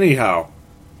 So, anyhow,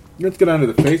 let's get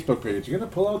onto the Facebook page. I'm going to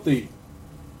pull out the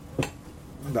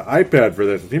iPad for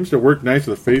this. It seems to work nice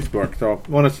with Facebook, so I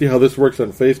want to see how this works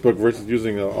on Facebook versus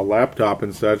using a laptop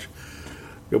and such.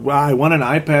 Well, I won an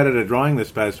iPad at a drawing this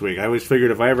past week. I always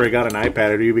figured if I ever got an iPad,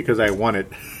 it would be because I won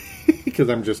it. Because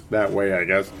I'm just that way, I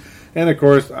guess. And, of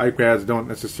course, iPads don't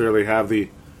necessarily have the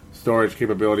storage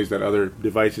capabilities that other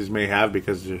devices may have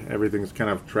because everything's kind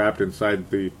of trapped inside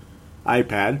the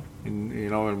iPad.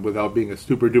 And without being a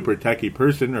super-duper techie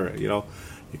person, or, you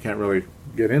can't really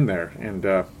get in there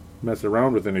and mess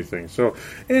around with anything. So,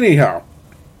 anyhow,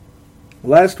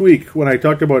 last week when I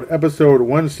talked about episode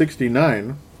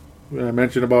 169... I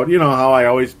mentioned about, how I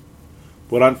always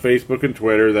put on Facebook and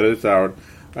Twitter that it's out.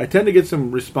 I tend to get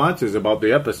some responses about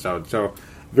the episode, so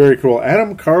very cool.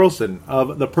 Adam Carlson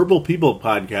of the Purple People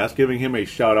podcast, giving him a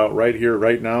shout-out right here,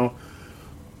 right now.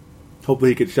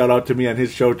 Hopefully he could shout out to me on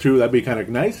his show, too. That'd be kind of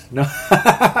nice.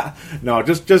 No,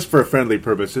 just for friendly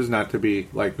purposes, not to be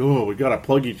like, oh, we got to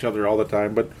plug each other all the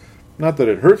time. But, Not that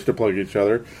it hurts to plug each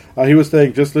other. He was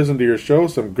saying, just listen to your show,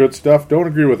 some good stuff. Don't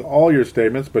agree with all your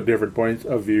statements, but different points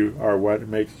of view are what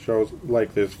makes shows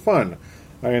like this fun.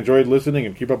 I enjoyed listening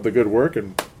and keep up the good work,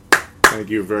 and thank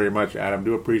you very much, Adam.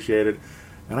 Do appreciate it.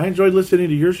 And I enjoyed listening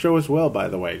to your show as well, by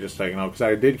the way, just so you know, because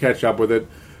I did catch up with it.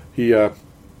 The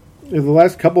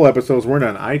last couple episodes weren't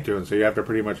on iTunes, so you have to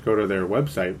pretty much go to their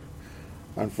website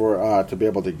to be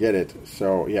able to get it.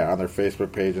 So yeah, on their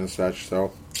Facebook page and such.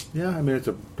 So yeah, I mean, it's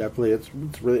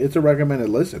a recommended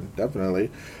listen, definitely.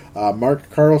 Mark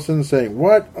Carlson saying,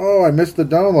 "What? Oh, I missed the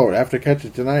download. I have to catch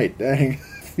it tonight. Dang."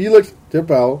 Felix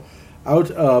Tippel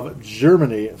out of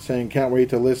Germany saying, "Can't wait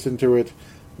to listen to it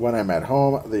when I'm at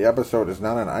home." The episode is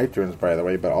not on iTunes, by the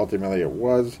way, but ultimately it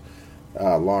was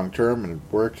long term and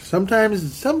worked.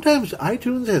 Sometimes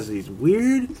iTunes has these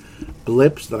weird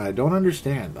blips that I don't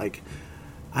understand. Like,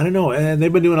 I don't know, and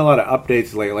they've been doing a lot of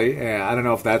updates lately, and I don't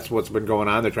know if that's what's been going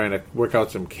on. They're trying to work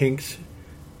out some kinks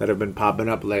that have been popping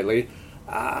up lately.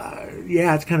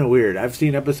 Yeah, it's kind of weird. I've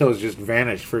seen episodes just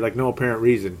vanish for like no apparent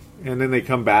reason, and then they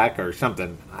come back or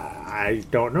something. I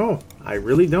don't know. I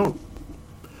really don't.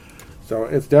 So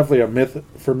it's definitely a myth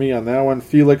for me on that one.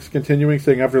 Felix continuing,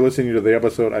 saying, after listening to the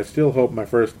episode, I still hope my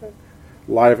first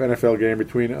live NFL game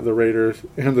between the Raiders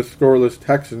and the scoreless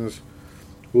Texans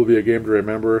will be a game to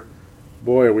remember.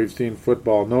 Boy, we've seen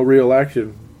football. No real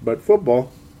action, but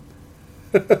football.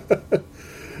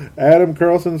 Adam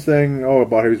Carlson saying,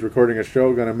 about how he's recording a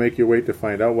show, going to make you wait to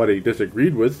find out what he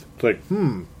disagreed with. It's like,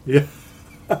 yeah.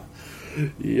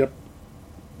 Yep.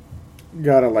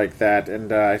 Gotta like that.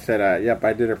 And I said, yep,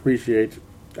 I did appreciate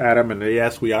Adam. And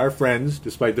yes, we are friends,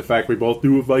 despite the fact we both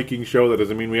do a Viking show. That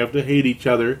doesn't mean we have to hate each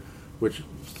other, which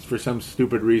for some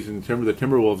stupid reason, the other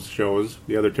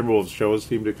Timberwolves shows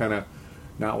seem to kind of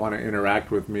not want to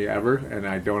interact with me ever, and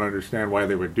I don't understand why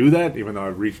they would do that, even though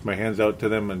I've reached my hands out to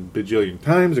them a bajillion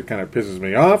times. It kind of pisses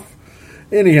me off.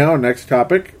 Anyhow, next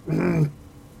topic.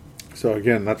 So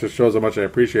again, that just shows how much I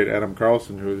appreciate Adam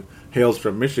Carlson, who hails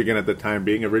from Michigan at the time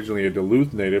being, originally a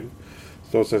Duluth native.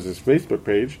 So says his Facebook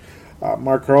page.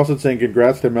 Mark Carlson saying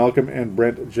congrats to Malcolm and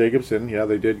Brent Jacobson. Yeah,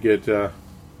 they did get they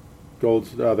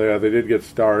did get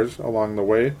stars along the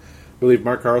way. I believe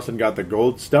Mark Carlson got the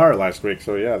gold star last week.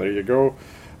 So yeah, there you go.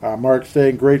 Mark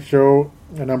saying great show,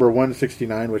 number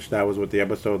 169, which that was with the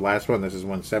episode last one. This is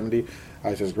 170.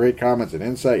 Says great comments and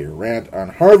insight. Your rant on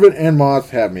Harvard and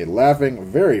Moss had me laughing.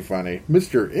 Very funny.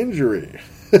 Mr. Injury.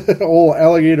 Old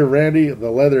Alligator Randy, the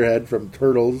leatherhead from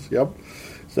Turtles. Yep.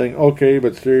 Saying, okay,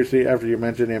 but seriously, after you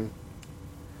mention him,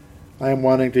 I am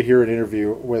wanting to hear an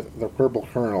interview with the Purple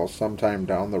Colonel sometime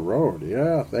down the road.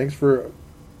 Yeah, thanks for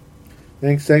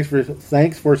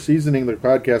seasoning the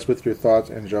podcast with your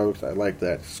thoughts and jokes. I like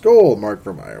that. Skol, Mark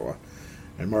from Iowa.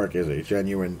 And Mark is a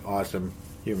genuine, awesome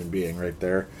human being right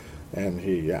there. And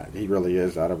he really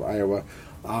is out of Iowa.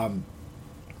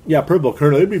 Purple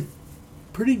Colonel, it'd be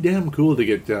pretty damn cool to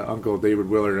get Uncle David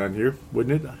Willard on here,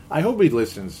 wouldn't it? I hope he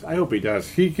listens. I hope he does.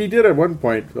 He did at one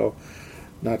point, though.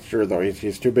 Not sure, though.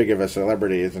 He's too big of a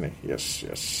celebrity, isn't he? Yes.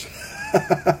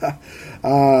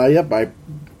 Yep, I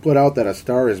put out that A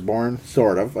Star is Born,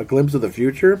 sort of. A glimpse of the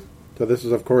future. So this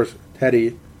is, of course,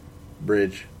 Teddy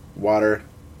Bridgewater.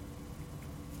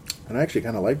 And I actually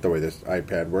kind of like the way this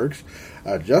iPad works.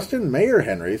 Justin Mayer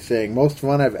Henry saying, most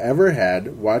fun I've ever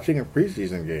had watching a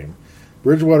preseason game.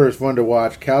 Bridgewater is fun to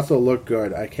watch. Castle looked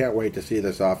good. I can't wait to see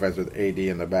this offense with AD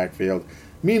in the backfield.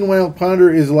 Meanwhile,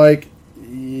 Ponder is like,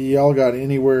 y'all got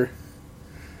any more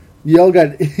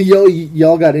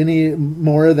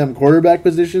of them quarterback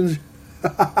positions?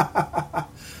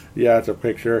 Yeah, it's a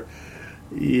picture.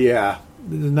 Yeah,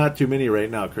 there's not too many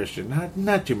right now, Christian.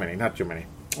 Not too many.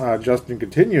 Justin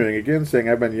continuing again, saying,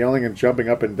 I've been yelling and jumping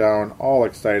up and down, all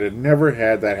excited. Never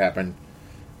had that happen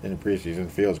in the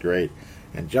preseason. Feels great.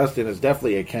 And Justin is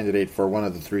definitely a candidate for one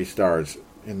of the 3 stars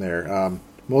in there.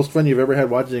 Most fun you've ever had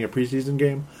watching a preseason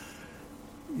game?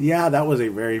 Yeah, that was a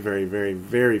very, very, very,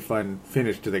 very fun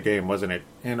finish to the game, wasn't it?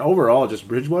 And overall, just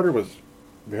Bridgewater was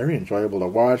very enjoyable to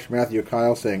watch. Matthew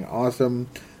Kyle saying awesome.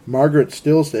 Margaret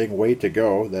still saying way to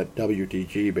go. That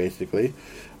WTG, basically.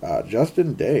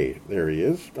 Justin Day, there he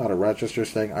is, out of Rochester,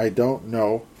 saying, I don't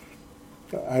know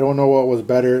what was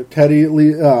better, Teddy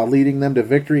leading them to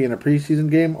victory in a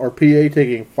preseason game, or PA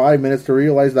taking 5 minutes to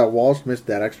realize that Walsh missed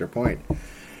that extra point.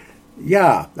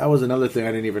 Yeah, that was another thing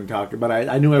I didn't even talk about.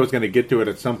 I knew I was going to get to it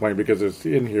at some point because it's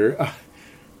in here.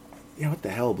 What the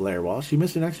hell, Blair Walsh? He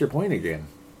missed an extra point again.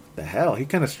 What the hell? He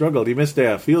kind of struggled. He missed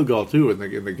a field goal, too, in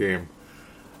the game.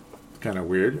 It's kind of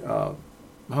weird.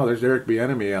 There's Eric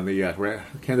Bieniemy on the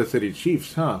Kansas City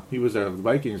Chiefs, huh? He was a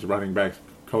Vikings running back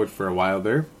coach for a while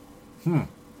there.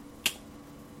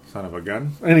 son of a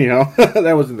gun. Anyhow,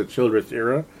 that was in the Childress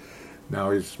era.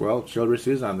 Now Childress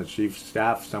is on the Chiefs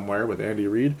staff somewhere with Andy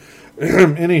Reid.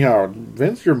 Anyhow,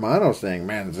 Vince Germano saying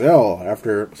Manziel,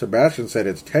 after Sebastian said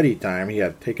it's Teddy time, he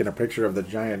had taken a picture of the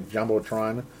giant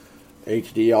Jumbotron,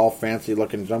 HD, all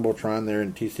fancy-looking Jumbotron there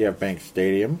in TCF Bank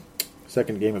Stadium.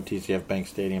 Second game of TCF Bank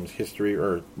Stadium's history,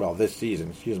 this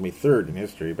season, third in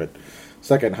history, but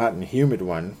second hot and humid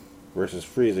one versus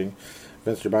freezing.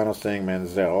 Vince Germano saying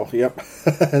Manziel. Yep,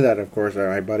 that, of course,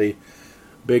 my buddy,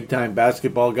 big-time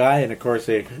basketball guy, and, of course,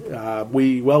 we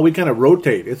kind of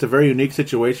rotate. It's a very unique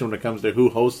situation when it comes to who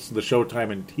hosts the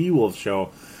Showtime and T-Wolves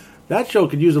show. That show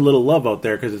could use a little love out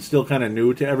there because it's still kind of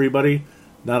new to everybody.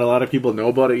 Not a lot of people know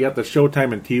about it yet. The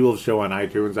Showtime and T-Wolves show on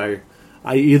iTunes, I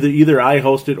either I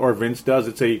host it or Vince does.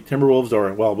 It's a Timberwolves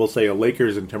or, we'll say a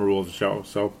Lakers and Timberwolves show.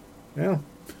 So, yeah,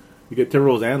 you get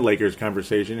Timberwolves and Lakers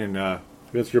conversation, and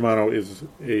Vince Germano is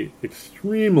a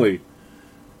extremely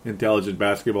intelligent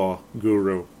basketball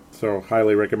guru. So,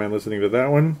 highly recommend listening to that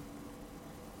one.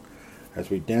 As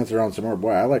we dance around some more,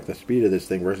 boy, I like the speed of this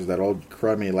thing versus that old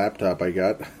crummy laptop I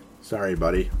got. Sorry,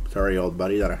 buddy. Sorry, old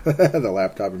buddy, that the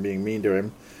laptop and being mean to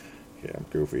him. Yeah, I'm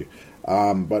goofy.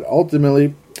 But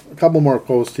ultimately, a couple more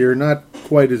posts here. Not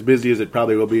quite as busy as it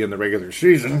probably will be in the regular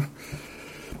season.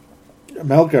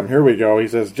 Malcolm, here we go. He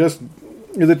says,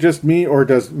 is it just me, or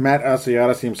does Matt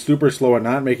Asiata seem super slow and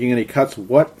not making any cuts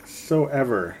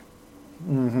whatsoever?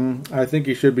 I think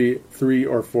he should be 3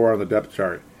 or 4 on the depth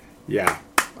chart. Yeah,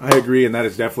 I agree, and that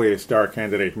is definitely a star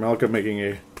candidate. Malcolm making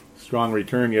a strong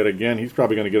return yet again. He's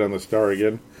probably going to get on the star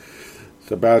again.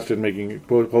 Sebastian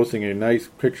posting a nice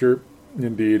picture.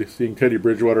 Indeed, seeing Teddy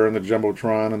Bridgewater on the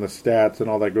Jumbotron and the stats and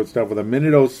all that good stuff with a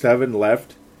minute 07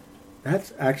 left.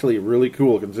 That's actually really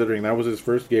cool considering that was his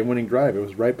first game-winning drive. It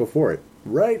was right before it,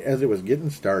 right as it was getting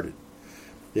started.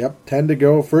 Yep, 10 to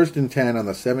go, 1st and 10 on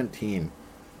the 17.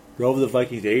 Drove the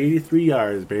Vikings 83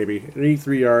 yards, baby.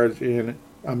 83 yards in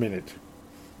a minute.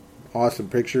 Awesome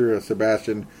picture of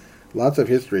Sebastian. Lots of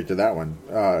history to that one,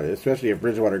 especially if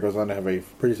Bridgewater goes on to have a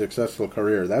pretty successful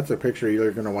career. That's a picture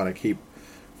you're going to want to keep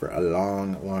for a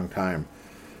long, long time.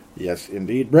 Yes,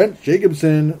 indeed. Brent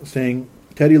Jacobson saying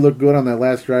Teddy looked good on that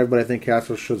last drive, but I think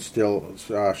Castle should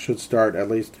start at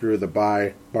least through the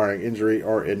bye, barring injury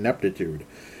or ineptitude.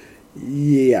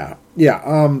 Yeah.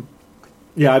 I've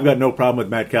got no problem with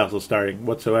Matt Castle starting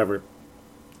whatsoever.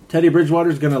 Teddy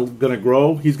Bridgewater's gonna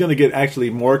grow. He's gonna get actually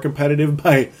more competitive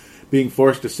by being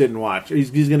forced to sit and watch. He's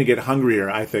going to get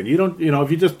hungrier, I think.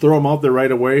 If you just throw him out there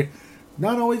right away,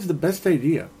 not always the best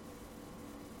idea.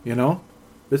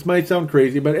 This might sound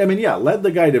crazy, but let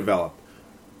the guy develop.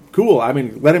 Cool.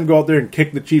 Let him go out there and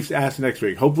kick the Chiefs' ass next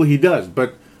week. Hopefully he does,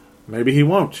 but maybe he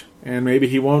won't. And maybe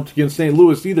he won't against St.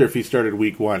 Louis either if he started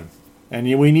week 1.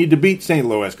 And we need to beat St.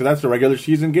 Louis because that's the regular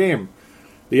season game.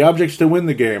 The object's to win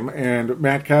the game, and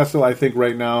Matt Castle, I think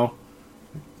right now,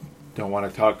 don't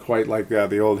want to talk quite like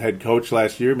the old head coach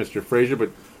last year, Mr. Frazier,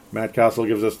 but Matt Castle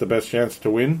gives us the best chance to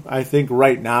win. I think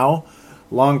right now,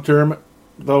 long term,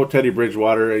 though, Teddy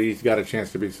Bridgewater, he's got a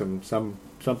chance to be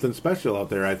something special out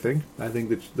there, I think. I think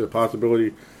that the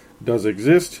possibility does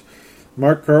exist.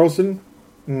 Mark Carlson,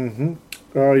 he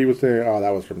was saying,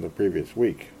 that was from the previous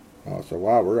week. So,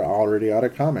 wow, we're already out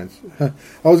of comments. I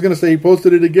was going to say he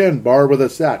posted it again, Barr with a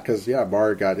sack, because,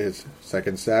 Barr got his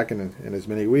second sack in as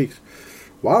many weeks.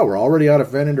 Wow, we're already out of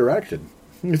fan interaction.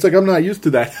 It's like I'm not used to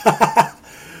that.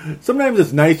 Sometimes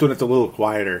it's nice when it's a little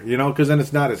quieter, because then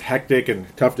it's not as hectic and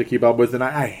tough to keep up with. And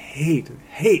I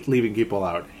hate leaving people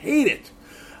out. Hate it.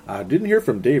 Didn't hear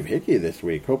from Dave Hickey this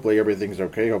week. Hopefully everything's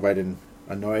okay. Hope I didn't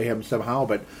annoy him somehow.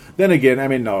 But then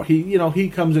again, no. He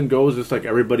comes and goes just like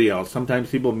everybody else. Sometimes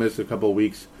people miss a couple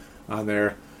weeks on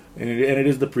there. And it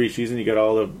is the preseason. You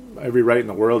got every right in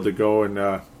the world to go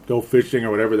and go fishing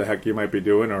or whatever the heck you might be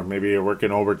doing, or maybe you're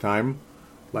working overtime.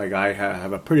 Like I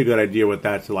have a pretty good idea what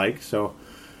that's like. So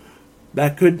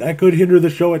that could hinder the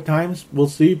show at times. We'll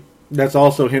see. That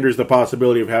also hinders the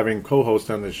possibility of having co-hosts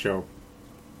on this show.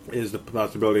 Is the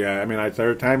possibility. There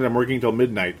are times I'm working till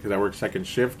midnight because I work second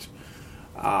shift,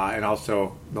 and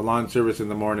also the lawn service in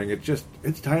the morning.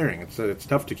 It's tiring. It's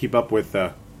tough to keep up with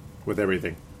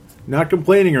everything. Not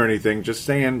complaining or anything. Just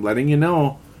saying, letting you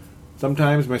know.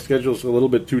 Sometimes my schedule's a little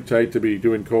bit too tight to be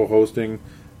doing co-hosting,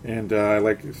 and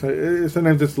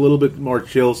sometimes it's a little bit more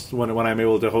chill when I'm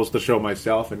able to host the show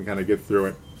myself and kind of get through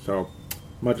it. So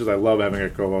much as I love having a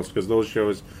co-host, because those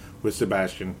shows with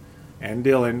Sebastian and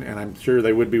Dylan, and I'm sure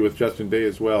they would be with Justin Day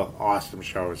as well, awesome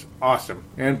shows, awesome,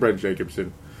 and Brent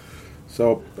Jacobson.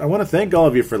 So I want to thank all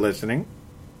of you for listening.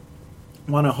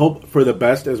 I want to hope for the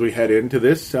best as we head into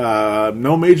this.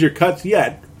 No major cuts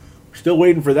yet. Still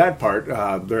waiting for that part.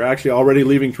 They're actually already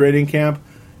leaving training camp.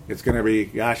 It's going to be,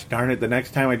 gosh darn it, the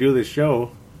next time I do this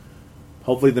show,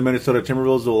 hopefully the Minnesota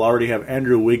Timberwolves will already have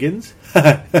Andrew Wiggins.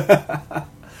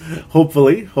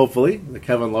 Hopefully. The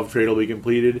Kevin Love trade will be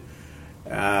completed.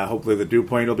 Hopefully the dew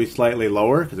point will be slightly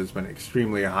lower because it's been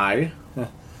extremely high.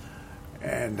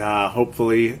 And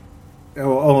hopefully,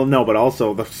 but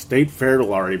also the state fair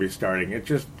will already be starting. It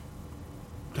just,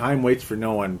 time waits for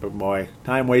no one, but boy,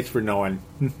 time waits for no one.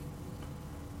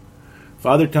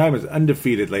 Father Time is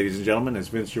undefeated, ladies and gentlemen, as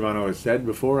Vince Germano has said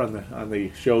before on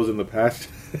the shows in the past.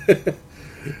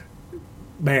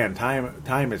 Man,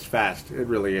 time is fast. It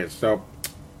really is. So,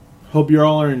 hope you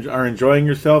all are enjoying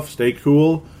yourself. Stay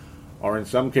cool, or in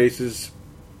some cases,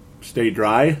 stay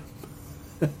dry.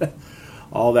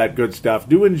 All that good stuff.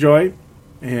 Do enjoy.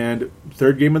 And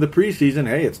third game of the preseason.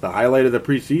 Hey, it's the highlight of the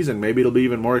preseason. Maybe it'll be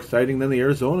even more exciting than the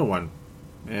Arizona one.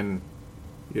 And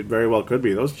it very well could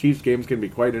be. Those Chiefs games can be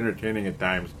quite entertaining at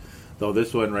times. Though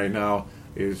this one right now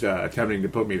is attempting to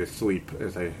put me to sleep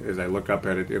as I look up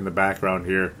at it in the background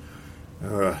here.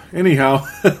 Anyhow,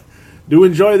 do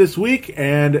enjoy this week.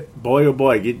 And boy, oh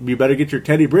boy, you better get your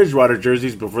Teddy Bridgewater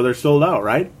jerseys before they're sold out,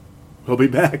 right? We'll be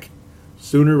back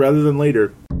sooner rather than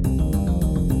later.